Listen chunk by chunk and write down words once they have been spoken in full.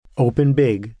Open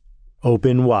big,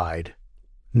 open wide.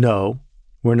 No,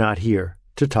 we're not here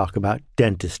to talk about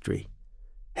dentistry.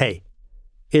 Hey,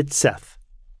 it's Seth,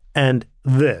 and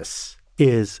this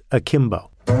is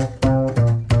Akimbo.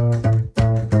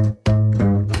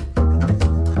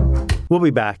 We'll be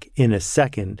back in a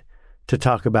second to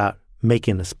talk about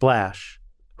making a splash,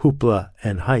 hoopla,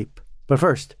 and hype. But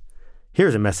first,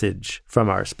 here's a message from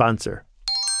our sponsor.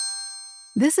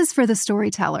 This is for the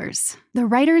storytellers, the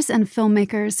writers and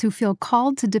filmmakers who feel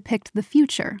called to depict the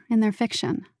future in their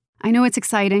fiction. I know it's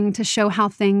exciting to show how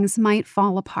things might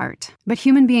fall apart, but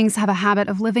human beings have a habit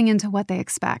of living into what they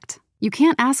expect. You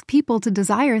can't ask people to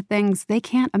desire things they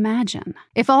can't imagine.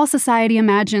 If all society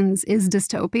imagines is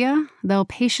dystopia, they'll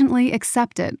patiently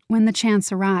accept it when the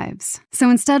chance arrives. So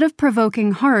instead of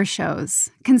provoking horror shows,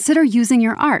 consider using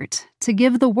your art to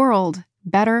give the world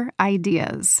better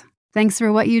ideas. Thanks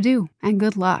for what you do, and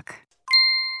good luck.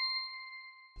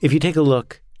 If you take a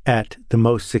look at the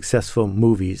most successful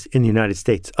movies in the United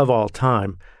States of all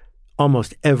time,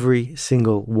 almost every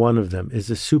single one of them is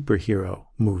a superhero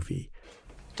movie.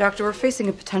 Doctor, we're facing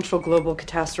a potential global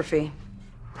catastrophe.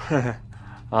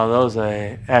 Those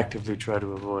I actively try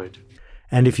to avoid.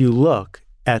 And if you look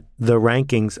at the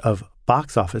rankings of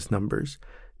box office numbers,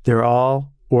 they're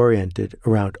all oriented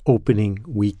around opening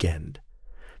weekend.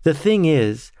 The thing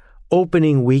is,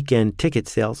 opening weekend ticket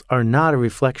sales are not a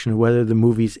reflection of whether the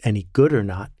movie's any good or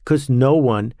not, because no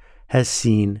one has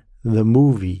seen the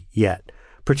movie yet,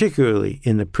 particularly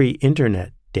in the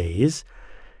pre-internet days.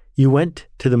 You went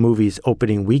to the movie's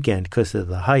opening weekend because of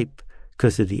the hype,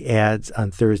 because of the ads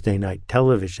on Thursday night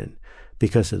television,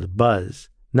 because of the buzz,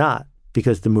 not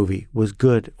because the movie was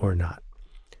good or not.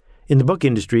 In the book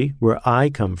industry, where I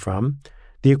come from,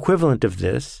 the equivalent of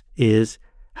this is,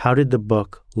 how did the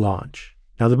book launch?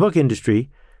 Now, the book industry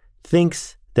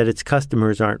thinks that its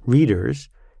customers aren't readers,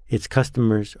 its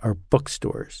customers are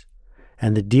bookstores.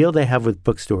 And the deal they have with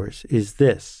bookstores is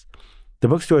this. The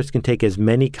bookstores can take as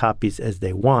many copies as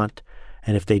they want,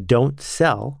 and if they don't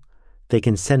sell, they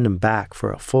can send them back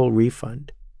for a full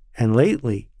refund. And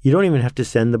lately, you don't even have to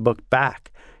send the book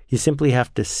back. You simply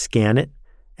have to scan it,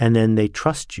 and then they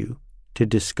trust you to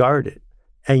discard it.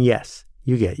 And yes,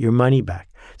 you get your money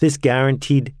back. This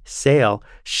guaranteed sale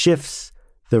shifts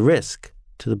the risk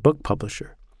to the book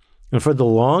publisher. And for the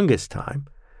longest time,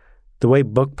 the way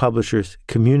book publishers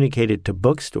communicated to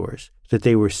bookstores that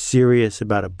they were serious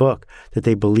about a book, that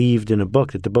they believed in a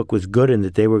book, that the book was good and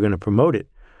that they were going to promote it,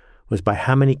 was by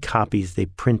how many copies they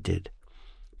printed.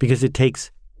 Because it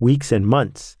takes weeks and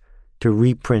months to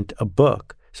reprint a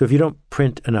book. So if you don't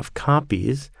print enough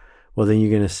copies, well, then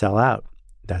you're going to sell out.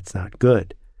 That's not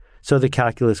good. So the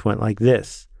calculus went like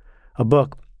this. A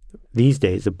book, these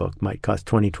days, a book might cost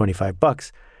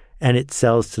 $20-25, and it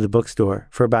sells to the bookstore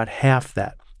for about half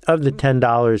that. Of the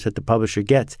 $10 that the publisher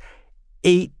gets,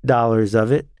 $8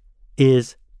 of it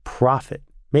is profit,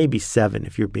 maybe $7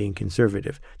 if you're being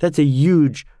conservative. That's a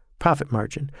huge profit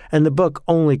margin. And the book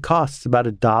only costs about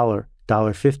 $1,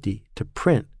 $1.50 to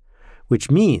print, which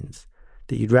means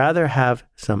that you'd rather have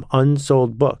some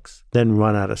unsold books than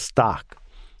run out of stock.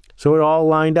 So it all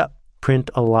lined up. Print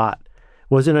a lot.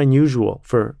 Wasn't unusual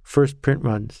for first print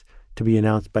runs to be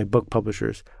announced by book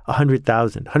publishers,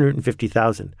 100,000,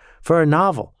 150,000 for a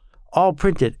novel, all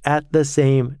printed at the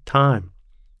same time.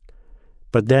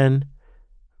 But then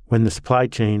when the supply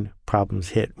chain problems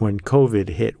hit, when COVID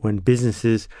hit, when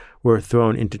businesses were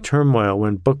thrown into turmoil,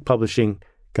 when book publishing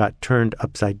got turned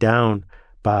upside down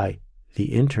by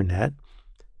the internet,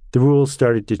 the rules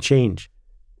started to change.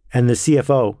 And the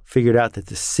CFO figured out that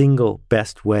the single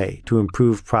best way to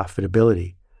improve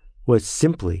profitability was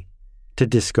simply to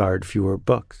discard fewer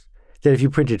books. That if you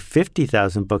printed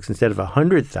 50,000 books instead of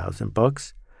 100,000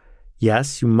 books,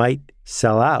 yes, you might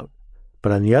sell out.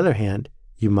 But on the other hand,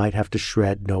 you might have to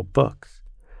shred no books.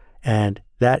 And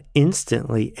that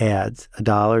instantly adds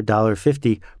 $1,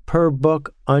 $1.50 per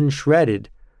book unshredded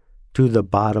to the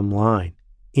bottom line.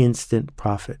 Instant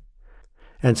profit.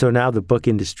 And so now the book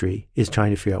industry is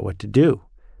trying to figure out what to do,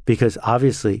 because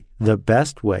obviously the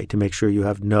best way to make sure you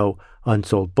have no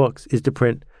unsold books is to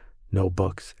print no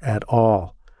books at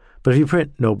all. But if you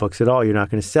print no books at all, you're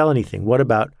not going to sell anything. What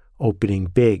about opening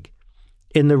big?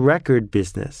 In the record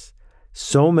business,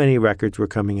 so many records were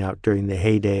coming out during the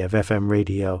heyday of FM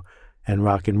radio and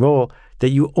rock and roll that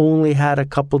you only had a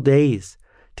couple days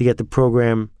to get the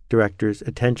program director's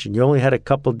attention. You only had a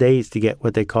couple days to get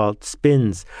what they called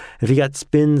spins. If you got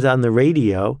spins on the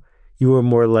radio, you were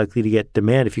more likely to get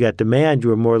demand. If you got demand,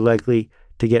 you were more likely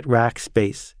to get rack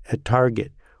space at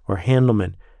Target or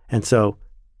Handelman. And so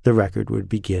the record would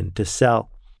begin to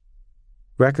sell.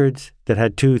 Records that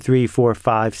had 2, 3, 4,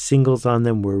 5 singles on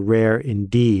them were rare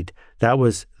indeed. That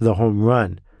was the home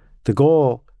run. The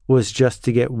goal was just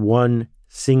to get one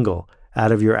single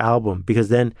out of your album, because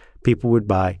then people would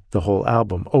buy the whole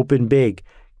album. Open big,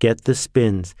 get the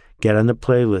spins, get on the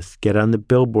playlist, get on the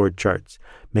Billboard charts.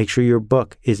 Make sure your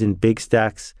book is in big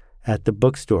stacks at the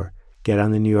bookstore. Get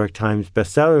on the New York Times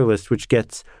bestseller list, which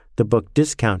gets the book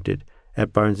discounted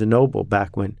at Barnes & Noble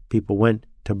back when people went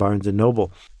to Barnes &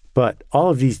 Noble. But all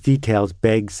of these details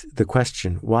begs the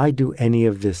question, why do any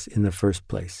of this in the first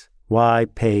place? Why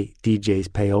pay DJs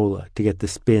payola to get the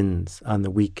spins on the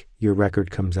week your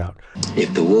record comes out?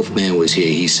 If the Wolfman was here,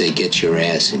 he'd say, get your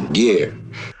ass in gear.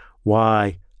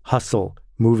 Why hustle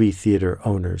movie theater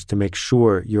owners to make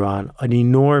sure you're on an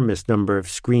enormous number of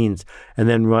screens and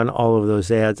then run all of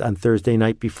those ads on Thursday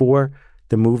night before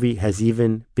the movie has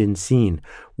even been seen?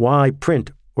 Why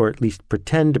print, or at least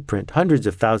pretend to print, hundreds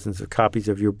of thousands of copies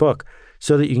of your book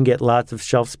so that you can get lots of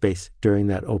shelf space during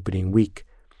that opening week?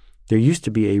 There used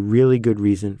to be a really good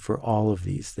reason for all of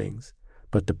these things.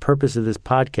 But the purpose of this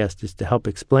podcast is to help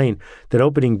explain that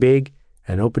opening big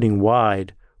and opening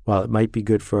wide, while it might be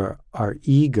good for our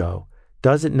ego,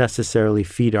 doesn't necessarily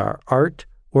feed our art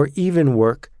or even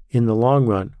work in the long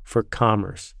run for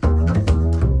commerce.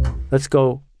 Let's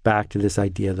go back to this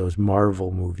idea of those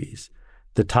Marvel movies,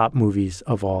 the top movies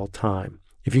of all time.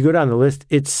 If you go down the list,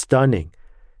 it's stunning.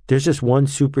 There's just one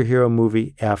superhero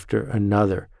movie after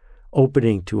another,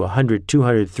 opening to $100,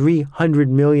 $200, $300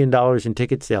 million in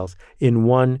ticket sales in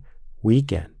one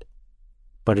weekend.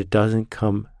 But it doesn't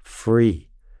come free.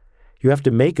 You have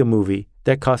to make a movie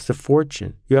that costs a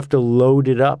fortune. You have to load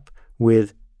it up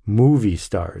with movie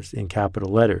stars in capital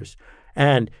letters.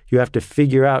 And you have to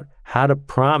figure out how to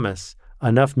promise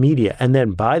enough media and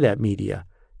then buy that media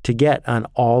to get on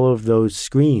all of those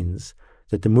screens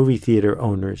that the movie theater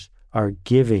owners are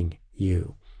giving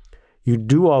you. You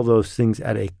do all those things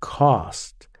at a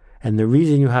cost. And the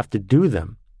reason you have to do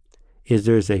them is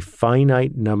there's a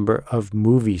finite number of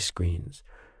movie screens,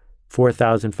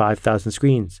 4,000, 5,000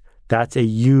 screens. That's a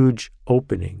huge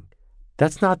opening.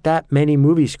 That's not that many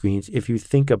movie screens if you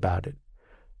think about it.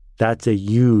 That's a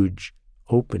huge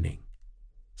opening.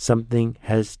 Something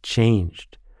has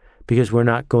changed because we're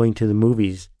not going to the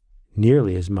movies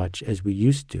nearly as much as we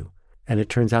used to. And it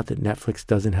turns out that Netflix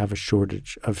doesn't have a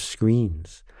shortage of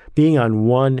screens. Being on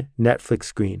one Netflix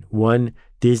screen, one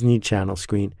Disney Channel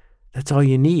screen, that's all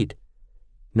you need.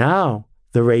 Now,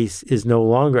 the race is no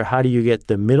longer how do you get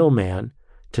the middleman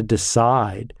to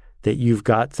decide that you've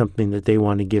got something that they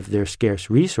want to give their scarce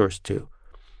resource to.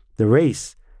 The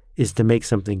race is to make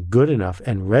something good enough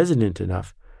and resonant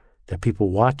enough that people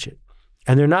watch it.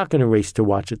 And they're not going to race to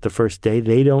watch it the first day.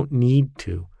 They don't need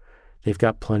to. They've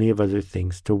got plenty of other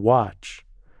things to watch.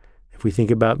 If we think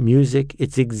about music,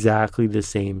 it's exactly the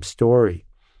same story.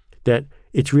 That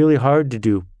it's really hard to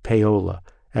do payola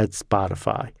at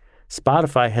Spotify.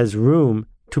 Spotify has room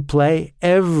to play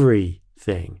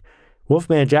everything.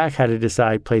 Wolfman Jack had to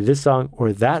decide, play this song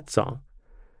or that song.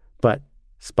 But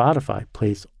Spotify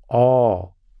plays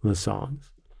all the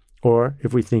songs. Or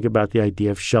if we think about the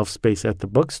idea of shelf space at the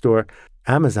bookstore,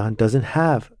 Amazon doesn't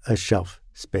have a shelf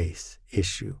space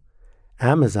issue.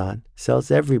 Amazon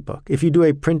sells every book. If you do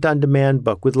a print-on-demand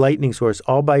book with Lightning Source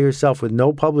all by yourself with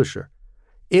no publisher,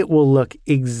 it will look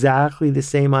exactly the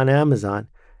same on Amazon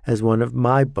as one of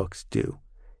my books do.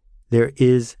 There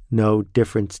is no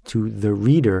difference to the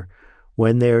reader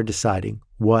when they are deciding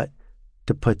what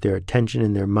to put their attention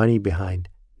and their money behind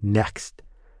next.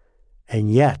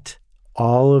 And yet,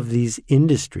 all of these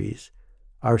industries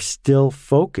are still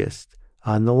focused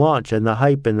on the launch and the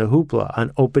hype and the hoopla,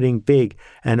 on opening big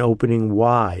and opening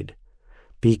wide,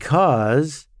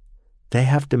 because they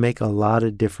have to make a lot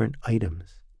of different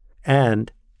items.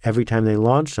 And every time they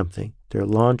launch something, their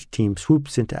launch team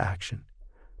swoops into action.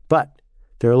 But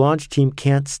their launch team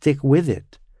can't stick with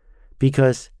it,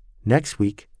 because next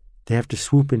week they have to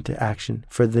swoop into action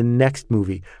for the next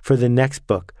movie, for the next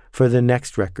book, for the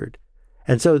next record.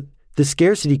 And so the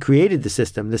scarcity created the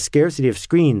system, the scarcity of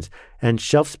screens and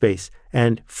shelf space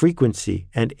and frequency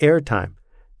and airtime.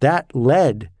 That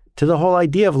led to the whole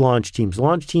idea of launch teams.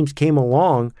 Launch teams came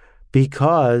along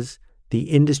because the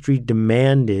industry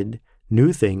demanded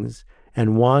new things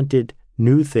and wanted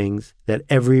new things that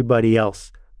everybody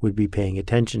else would be paying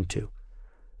attention to.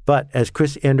 But as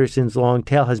Chris Anderson's long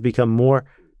tail has become more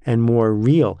and more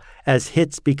real, as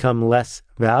hits become less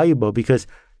valuable because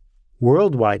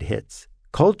worldwide hits,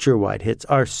 culture-wide hits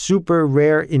are super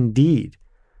rare indeed.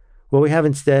 What we have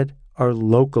instead are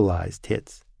localized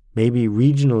hits, maybe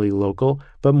regionally local,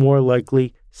 but more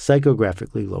likely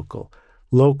psychographically local,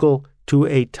 local to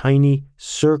a tiny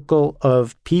circle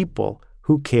of people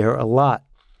who care a lot.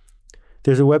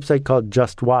 There's a website called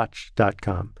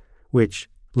justwatch.com, which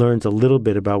learns a little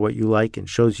bit about what you like and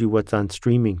shows you what's on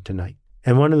streaming tonight.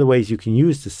 And one of the ways you can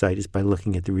use the site is by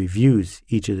looking at the reviews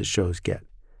each of the shows get.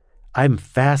 I'm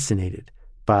fascinated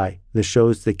by the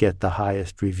shows that get the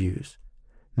highest reviews.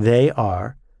 They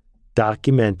are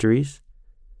documentaries,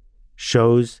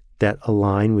 shows that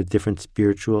align with different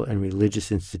spiritual and religious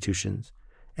institutions,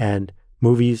 and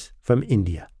movies from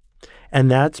India. And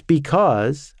that's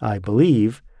because, I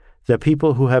believe, the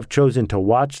people who have chosen to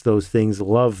watch those things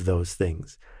love those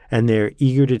things, and they're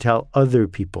eager to tell other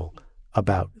people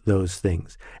about those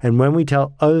things. And when we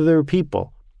tell other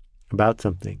people about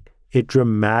something, it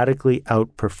dramatically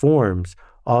outperforms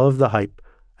all of the hype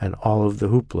and all of the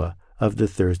hoopla of the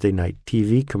Thursday night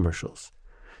TV commercials.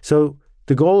 So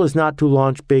the goal is not to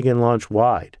launch big and launch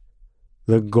wide.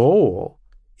 The goal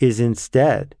is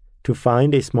instead to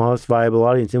find a smallest viable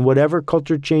audience in whatever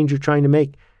culture change you're trying to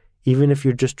make, even if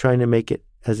you're just trying to make it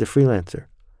as a freelancer.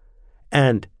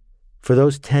 And for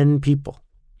those 10 people,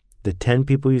 the 10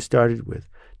 people you started with,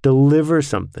 deliver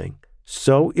something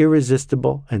so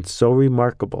irresistible and so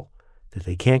remarkable that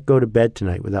they can't go to bed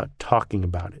tonight without talking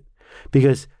about it.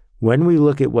 Because when we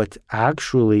look at what's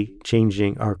actually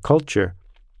changing our culture,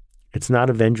 it's not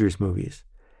Avengers movies.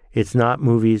 It's not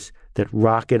movies that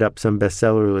rocket up some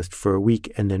bestseller list for a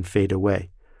week and then fade away.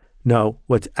 No,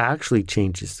 what actually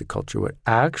changes the culture, what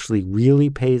actually really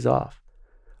pays off,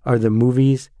 are the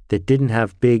movies that didn't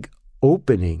have big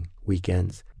opening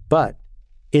weekends, but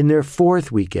in their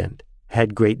fourth weekend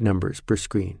had great numbers per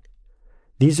screen.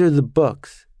 These are the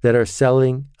books that are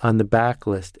selling on the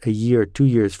backlist a year, 2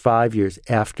 years, 5 years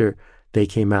after they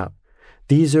came out.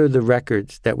 These are the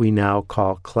records that we now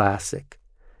call classic.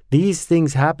 These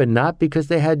things happen not because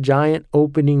they had giant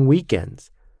opening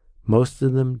weekends. Most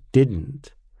of them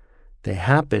didn't. They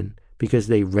happen because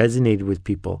they resonated with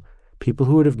people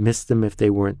who would have missed them if they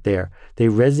weren't there. They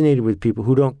resonated with people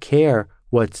who don't care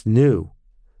what's new.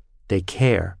 They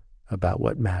care about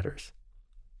what matters.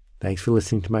 Thanks for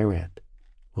listening to my rant.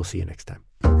 We'll see you next time.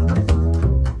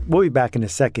 We'll be back in a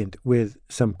second with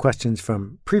some questions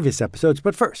from previous episodes,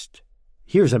 but first,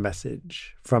 here's a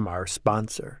message from our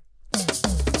sponsor.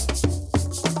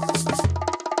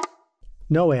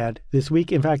 No ad this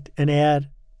week. In fact, an ad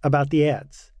about the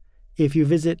ads. If you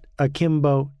visit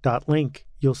akimbo.link,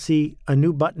 you'll see a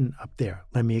new button up there.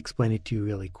 Let me explain it to you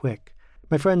really quick.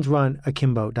 My friends run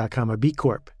akimbo.com, a B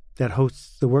Corp that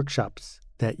hosts the workshops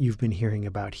that you've been hearing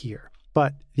about here.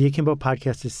 But the Akimbo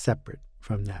podcast is separate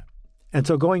from that. And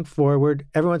so going forward,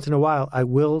 every once in a while, I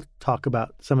will talk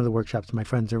about some of the workshops my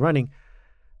friends are running.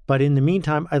 But in the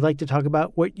meantime, I'd like to talk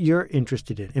about what you're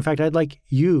interested in. In fact, I'd like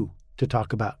you to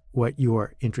talk about what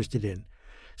you're interested in.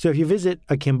 So if you visit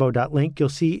akimbo.link, you'll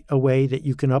see a way that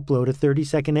you can upload a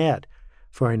 30-second ad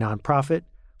for a nonprofit,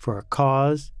 for a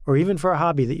cause, or even for a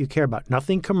hobby that you care about.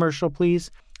 Nothing commercial,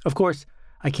 please. Of course,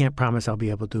 I can't promise I'll be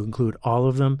able to include all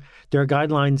of them. There are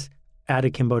guidelines at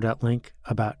akimbo.link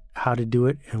about how to do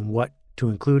it and what to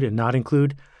include and not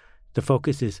include. The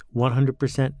focus is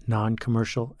 100%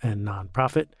 non-commercial and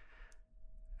nonprofit.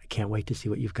 I can't wait to see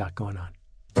what you've got going on.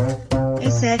 Hey,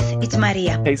 Seth, it's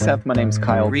Maria. Hey, Seth, my name's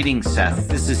Kyle. Greetings, Seth.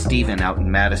 This is Steven out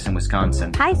in Madison,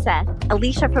 Wisconsin. Hi, Seth.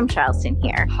 Alicia from Charleston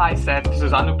here. Hi, Seth. This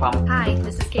is Anupam. Hi,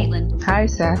 this is Caitlin. Hi,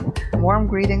 Seth. Warm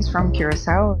greetings from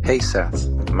Curacao. Hey, Seth.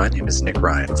 My name is Nick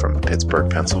Ryan from Pittsburgh,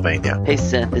 Pennsylvania. Hey,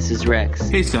 Seth. This is Rex.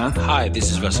 Hey, Seth. Hi,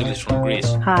 this is Vasilis from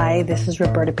Greece. Hi, this is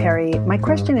Roberta Perry. My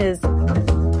question is...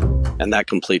 And that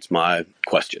completes my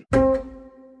question.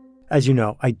 As you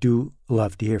know, I do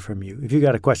love to hear from you. If you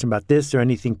got a question about this or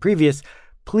anything previous,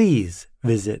 please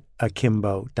visit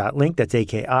akimbo.link, that's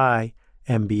akimbo.link,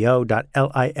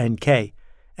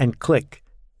 and click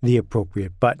the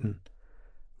appropriate button.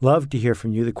 Love to hear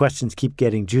from you. The questions keep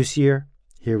getting juicier.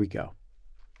 Here we go.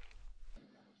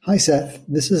 Hi, Seth.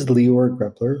 This is Lior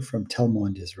Grepler from Tel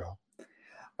Mond, Israel.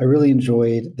 I really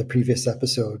enjoyed the previous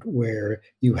episode where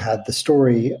you had the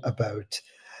story about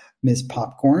Ms.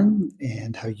 Popcorn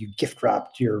and how you gift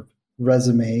wrapped your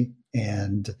resume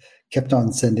and kept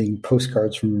on sending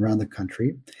postcards from around the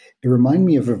country. It reminded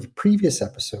me of a previous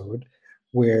episode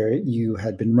where you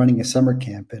had been running a summer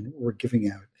camp and were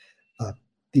giving out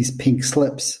these pink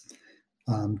slips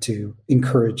to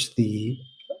encourage the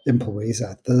employees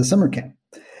at the summer camp.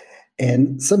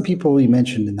 And some people you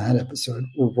mentioned in that episode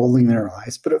were rolling their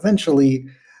eyes, but eventually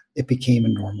it became a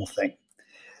normal thing.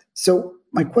 So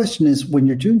my question is, when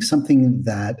you're doing something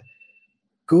that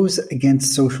goes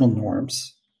against social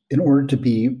norms in order to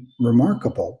be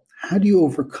remarkable, how do you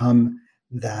overcome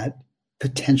that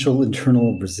potential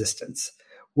internal resistance?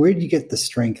 where do you get the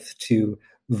strength to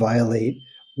violate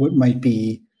what might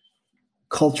be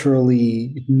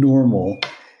culturally normal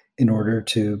in order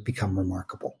to become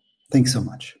remarkable? Thanks so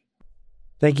much.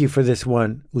 Thank you for this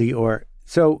one, Lior.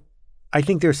 So I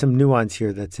think there's some nuance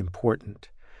here that's important,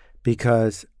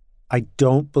 because I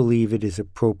don't believe it is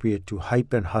appropriate to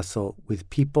hype and hustle with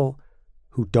people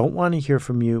who don't want to hear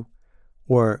from you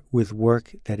or with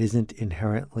work that isn't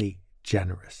inherently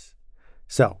generous.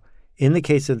 So in the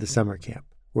case of the summer camp,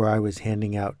 where I was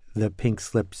handing out the pink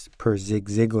slips per Zig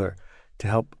Ziglar to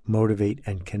help motivate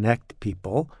and connect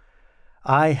people,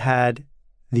 I had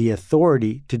the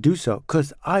authority to do so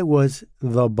because I was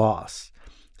the boss.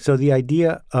 So the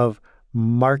idea of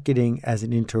marketing as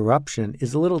an interruption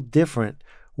is a little different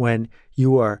when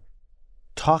you are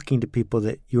talking to people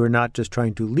that you are not just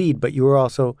trying to lead, but you are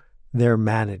also their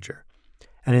manager.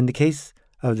 And in the case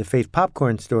of the Faith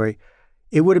Popcorn story,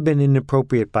 it would have been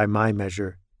inappropriate by my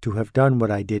measure to have done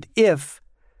what I did if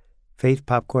Faith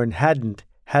Popcorn hadn't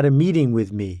had a meeting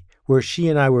with me where she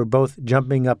and I were both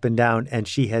jumping up and down and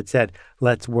she had said,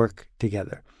 let's work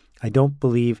together. I don't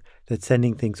believe that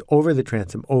sending things over the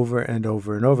transom over and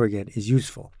over and over again is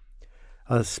useful.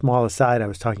 A small aside, I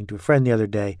was talking to a friend the other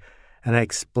day and I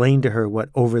explained to her what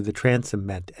over the transom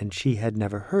meant, and she had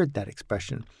never heard that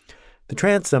expression. The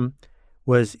transom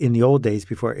was, in the old days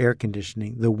before air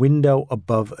conditioning, the window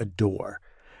above a door.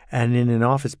 And in an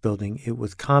office building, it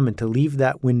was common to leave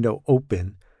that window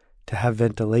open to have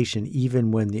ventilation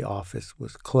even when the office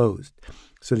was closed.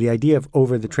 So the idea of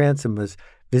over the transom was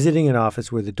visiting an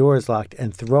office where the door is locked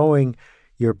and throwing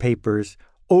your papers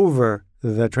over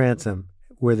the transom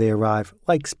where they arrive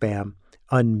like spam,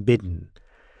 unbidden.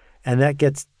 And that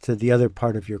gets to the other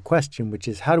part of your question, which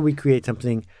is how do we create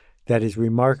something that is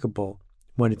remarkable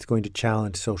when it's going to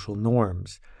challenge social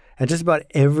norms? And just about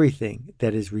everything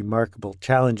that is remarkable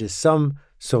challenges some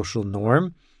social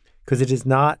norm, because it is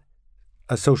not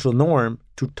a social norm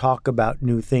to talk about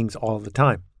new things all the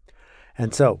time.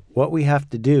 And so what we have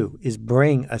to do is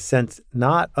bring a sense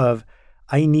not of,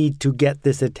 I need to get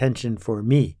this attention for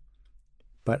me,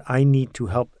 but I need to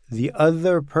help the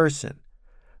other person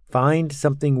find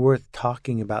something worth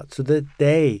talking about so that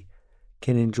they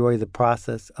can enjoy the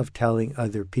process of telling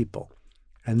other people.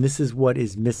 And this is what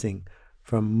is missing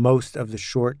from most of the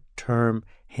short-term,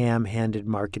 ham-handed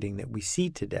marketing that we see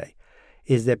today,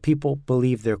 is that people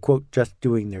believe they're, quote, just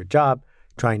doing their job,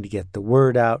 trying to get the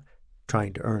word out,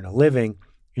 trying to earn a living,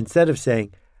 instead of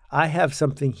saying, I have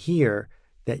something here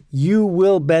that you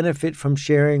will benefit from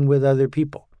sharing with other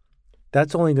people.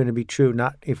 That's only going to be true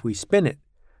not if we spin it,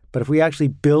 but if we actually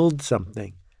build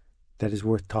something that is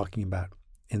worth talking about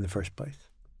in the first place.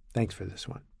 Thanks for this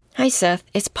one. Hi, Seth.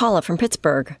 It's Paula from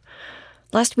Pittsburgh.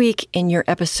 Last week in your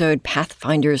episode,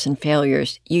 Pathfinders and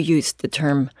Failures, you used the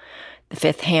term the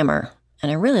fifth hammer,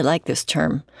 and I really like this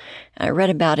term. I read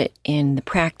about it in The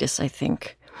Practice, I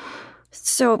think.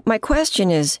 So my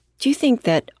question is, do you think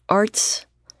that arts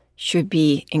should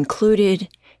be included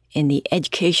in the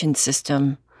education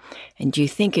system, and do you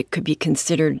think it could be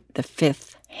considered the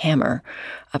fifth hammer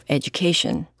of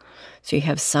education? So you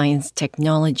have science,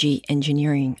 technology,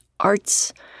 engineering,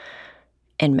 arts,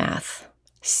 and math,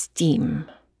 STEAM.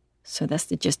 So that's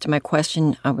the gist of my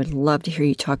question. I would love to hear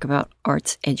you talk about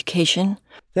arts education.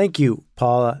 Thank you,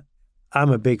 Paula.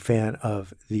 I'm a big fan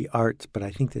of the arts, but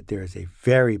I think that there is a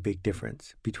very big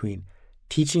difference between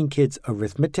teaching kids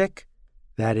arithmetic,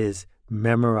 that is,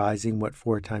 memorizing what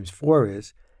 4 times 4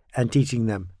 is, and teaching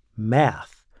them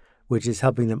math, which is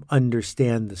helping them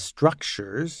understand the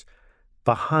structures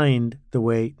behind the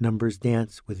way numbers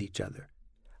dance with each other.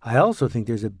 I also think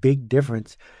there's a big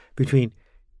difference between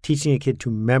teaching a kid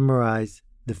to memorize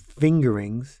the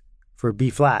fingerings for B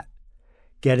flat,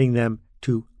 getting them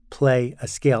to play a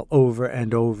scale over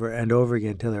and over and over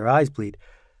again till their eyes bleed,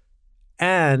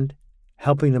 and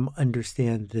helping them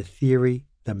understand the theory,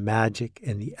 the magic,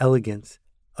 and the elegance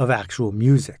of actual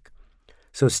music.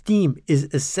 So STEAM is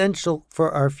essential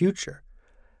for our future,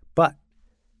 but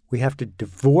we have to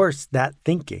divorce that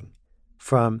thinking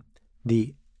from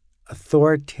the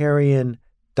authoritarian,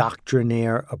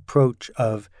 doctrinaire approach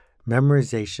of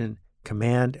memorization,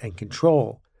 command, and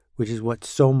control, which is what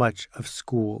so much of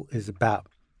school is about.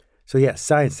 So yes,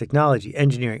 science, technology,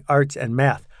 engineering, arts, and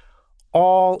math,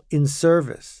 all in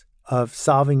service of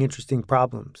solving interesting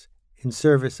problems, in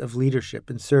service of leadership,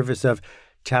 in service of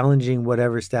challenging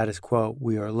whatever status quo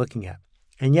we are looking at.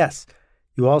 And yes,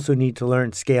 you also need to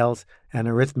learn scales and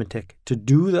arithmetic to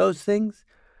do those things,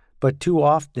 but too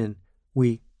often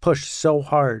we push so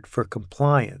hard for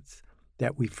compliance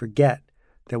that we forget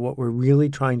that what we're really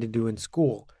trying to do in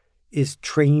school is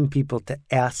train people to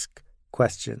ask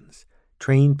questions,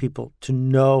 train people to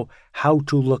know how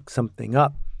to look something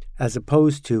up, as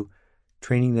opposed to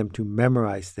training them to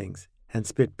memorize things and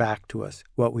spit back to us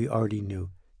what we already knew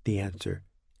the answer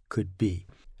could be.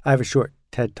 I have a short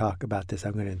TED Talk about this.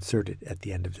 I'm going to insert it at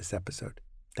the end of this episode.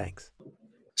 Thanks.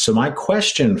 So my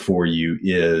question for you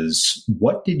is,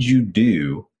 what did you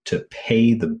do to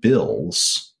pay the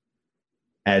bills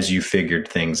as you figured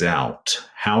things out?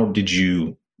 How did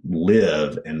you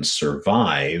live and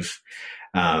survive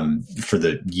for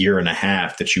the year and a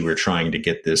half that you were trying to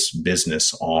get this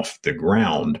business off the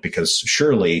ground? Because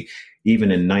surely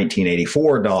even in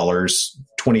 1984 dollars,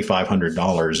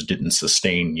 $2,500 didn't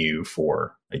sustain you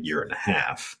for a year and a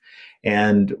half.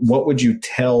 And what would you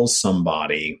tell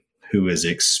somebody who is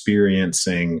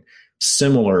experiencing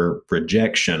similar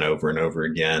rejection over and over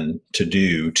again to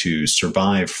do to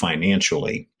survive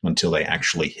financially until they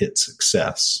actually hit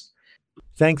success?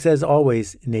 Thanks as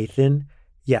always, Nathan.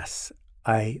 Yes,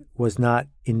 I was not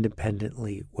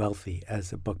independently wealthy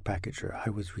as a book packager. I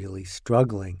was really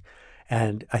struggling.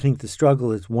 And I think the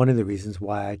struggle is one of the reasons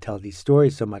why I tell these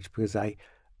stories so much, because I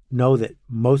know that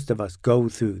most of us go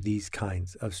through these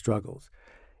kinds of struggles.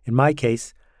 In my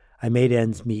case, I made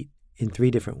ends meet in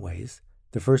 3 different ways.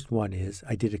 The first one is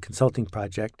I did a consulting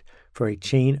project for a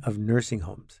chain of nursing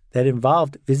homes that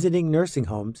involved visiting nursing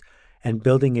homes and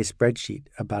building a spreadsheet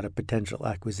about a potential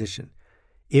acquisition.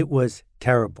 It was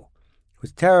terrible. It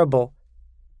was terrible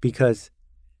because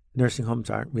nursing homes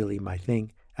aren't really my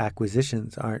thing.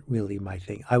 Acquisitions aren't really my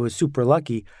thing. I was super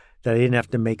lucky that I didn't have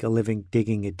to make a living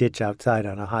digging a ditch outside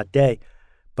on a hot day,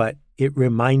 but it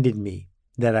reminded me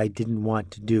that I didn't want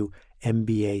to do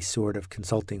MBA sort of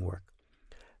consulting work.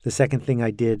 The second thing I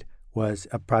did was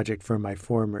a project for my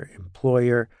former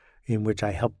employer in which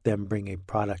I helped them bring a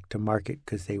product to market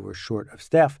because they were short of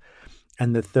staff.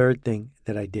 And the third thing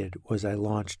that I did was I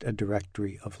launched a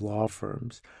directory of law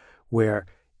firms where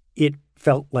it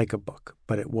felt like a book,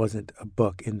 but it wasn't a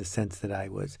book in the sense that I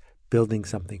was building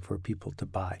something for people to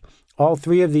buy. All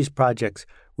 3 of these projects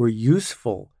were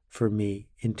useful for me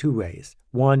in 2 ways.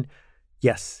 One,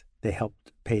 yes, they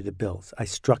helped pay the bills. I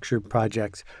structured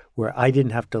projects where I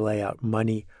didn't have to lay out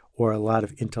money or a lot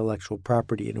of intellectual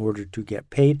property in order to get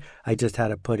paid. I just had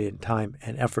to put in time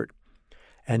and effort.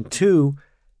 And 2,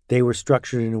 they were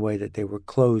structured in a way that they were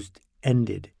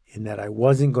closed-ended, in that I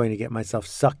wasn't going to get myself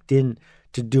sucked in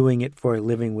to doing it for a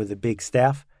living with a big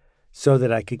staff so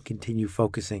that I could continue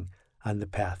focusing on the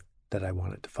path that I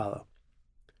wanted to follow.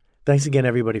 Thanks again,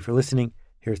 everybody, for listening.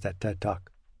 Here's that TED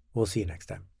Talk. We'll see you next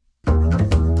time.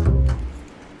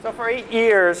 So for 8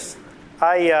 years,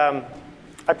 I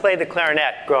played the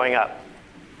clarinet growing up.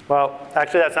 Well,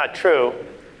 actually, that's not true.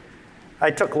 I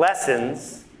took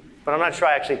lessons, but I'm not sure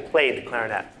I actually played the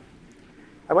clarinet.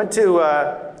 I went to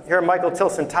hear Michael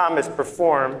Tilson Thomas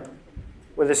perform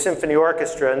with a symphony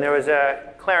orchestra, and there was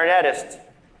a clarinetist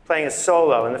playing a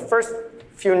solo. And the first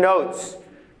few notes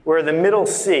were the middle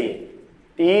C,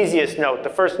 the easiest note, the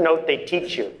first note they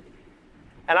teach you.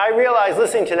 And I realized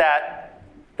listening to that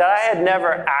I had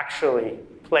never actually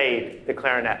played the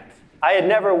clarinet. I had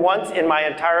never once in my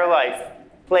entire life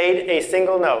played a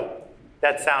single note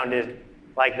that sounded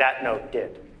like that note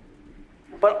did.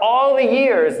 But all the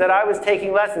years that I was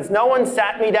taking lessons, no one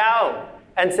sat me down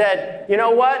and said, you know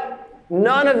what?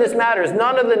 None of this matters.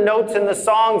 None of the notes and the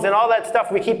songs and all that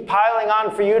stuff we keep piling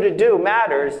on for you to do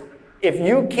matters if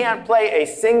you can't play a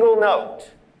single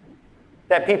note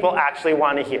that people actually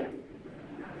want to hear.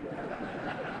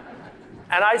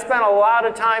 And I spent a lot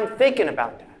of time thinking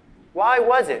about that. Why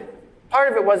was it?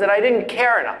 Part of it was that I didn't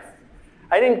care enough.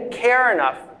 I didn't care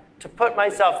enough to put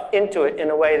myself into it in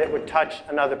a way that would touch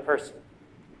another person.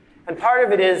 And part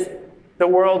of it is the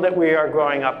world that we are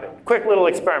growing up in. Quick little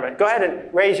experiment. Go ahead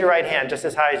and raise your right hand just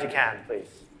as high as you can, please.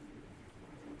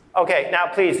 Okay, now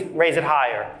please raise it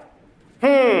higher.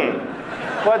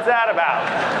 What's that about?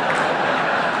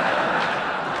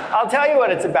 I'll tell you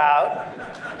what it's about.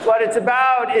 What it's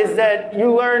about is that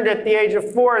you learned at the age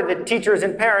of 4 that teachers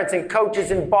and parents and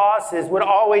coaches and bosses would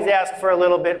always ask for a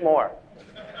little bit more.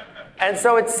 And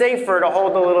so it's safer to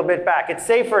hold a little bit back. It's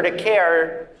safer to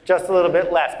care just a little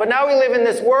bit less. But now we live in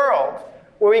this world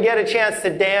where we get a chance to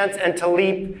dance and to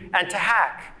leap and to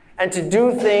hack and to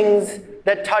do things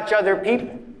that touch other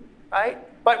people, right?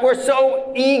 But we're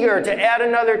so eager to add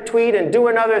another tweet and do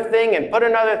another thing and put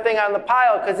another thing on the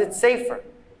pile because it's safer.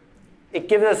 It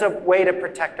gives us a way to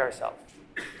protect ourselves.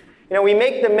 You know, we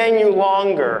make the menu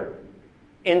longer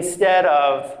instead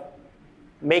of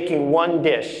making one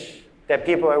dish that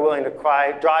people are willing to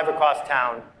drive across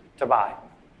town to buy.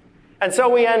 And so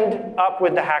we end up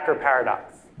with the hacker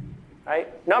paradox, right?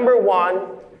 Number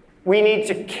one, we need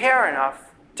to care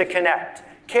enough to connect.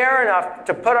 care enough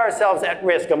to put ourselves at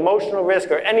risk, emotional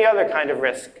risk or any other kind of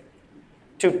risk,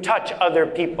 to touch other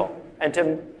people and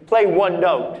to play one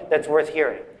note that's worth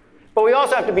hearing. But we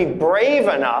also have to be brave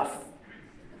enough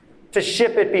to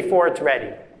ship it before it's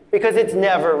ready, because it's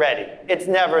never ready. It's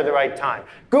never the right time.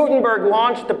 Gutenberg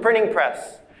launched the printing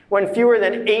press when fewer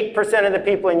than 8% of the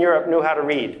people in Europe knew how to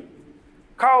read.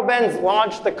 Carl Benz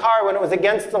launched the car when it was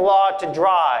against the law to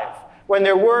drive, when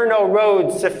there were no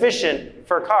roads sufficient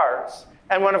for cars,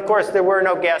 and when, of course, there were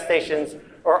no gas stations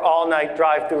or all-night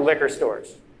drive-through liquor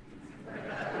stores.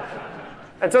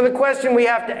 And so the question we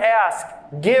have to ask,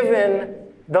 given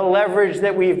the leverage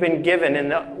that we've been given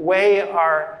and the way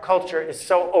our culture is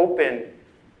so open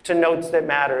to notes that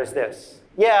matter, is this.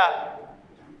 Yeah,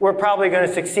 we're probably going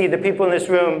to succeed. The people in this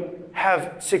room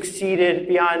have succeeded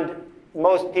beyond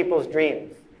most people's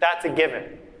dreams. That's a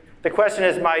given. The question,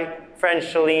 as my friend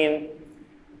Shalene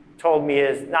told me,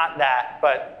 is not that,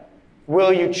 but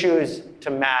will you choose to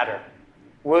matter?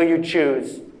 Will you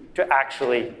choose to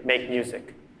actually make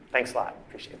music? Thanks a lot.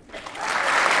 Appreciate it.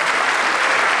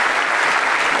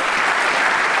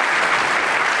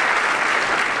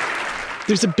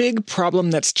 There's a big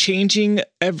problem that's changing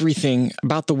everything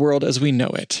about the world as we know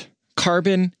it.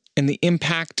 Carbon and the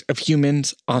impact of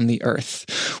humans on the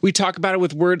Earth. We talk about it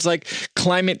with words like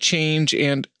climate change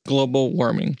and global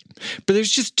warming. But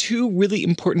there's just two really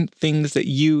important things that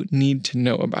you need to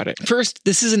know about it. First,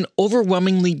 this is an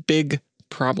overwhelmingly big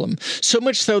problem. So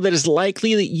much so that it's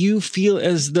likely that you feel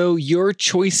as though your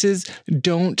choices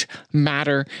don't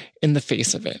matter in the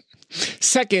face of it.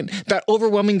 Second, that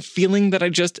overwhelming feeling that I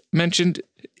just mentioned,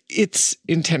 it's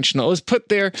intentional. It was put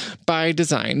there by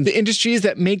design. The industries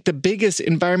that make the biggest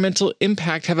environmental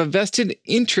impact have a vested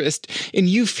interest in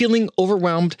you feeling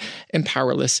overwhelmed and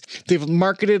powerless. They've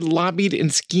marketed, lobbied,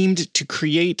 and schemed to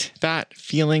create that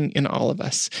feeling in all of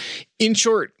us. In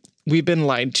short, we've been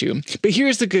lied to. But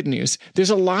here's the good news. There's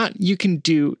a lot you can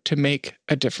do to make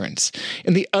a difference.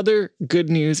 And the other good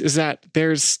news is that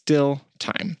there's still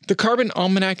time. The Carbon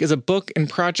Almanac is a book and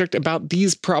project about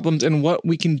these problems and what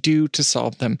we can do to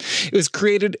solve them. It was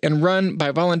created and run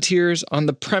by volunteers on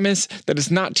the premise that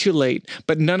it's not too late,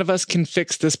 but none of us can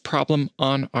fix this problem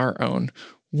on our own.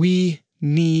 We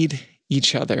need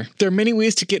each other. There are many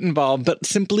ways to get involved, but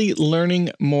simply learning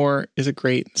more is a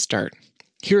great start.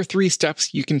 Here are 3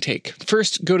 steps you can take.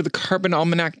 First, go to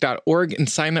thecarbonalmanac.org and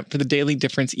sign up for the Daily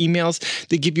Difference emails.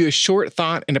 They give you a short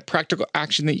thought and a practical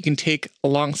action that you can take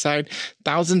alongside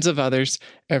thousands of others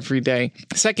every day.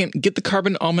 Second, get the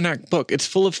Carbon Almanac book. It's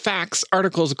full of facts,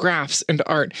 articles, graphs, and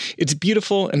art. It's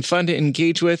beautiful and fun to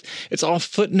engage with. It's all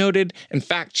footnoted and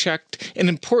fact-checked. And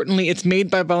importantly, it's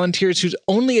made by volunteers whose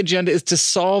only agenda is to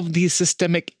solve these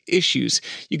systemic issues.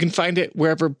 You can find it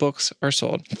wherever books are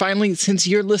sold. Finally, since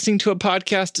you're listening to a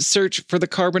podcast, search for the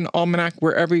Carbon Almanac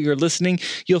wherever you're listening.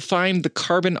 You'll find the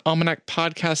Carbon Almanac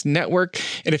Podcast Network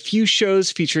and a few shows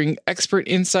featuring expert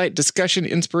insight, discussion,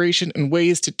 inspiration, and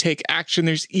ways to take action.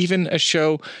 There's even a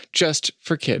show just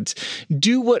for kids.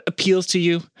 Do what appeals to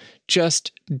you.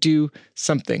 Just do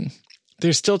something.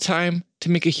 There's still time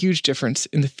to make a huge difference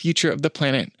in the future of the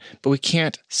planet, but we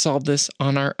can't solve this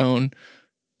on our own.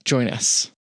 Join us.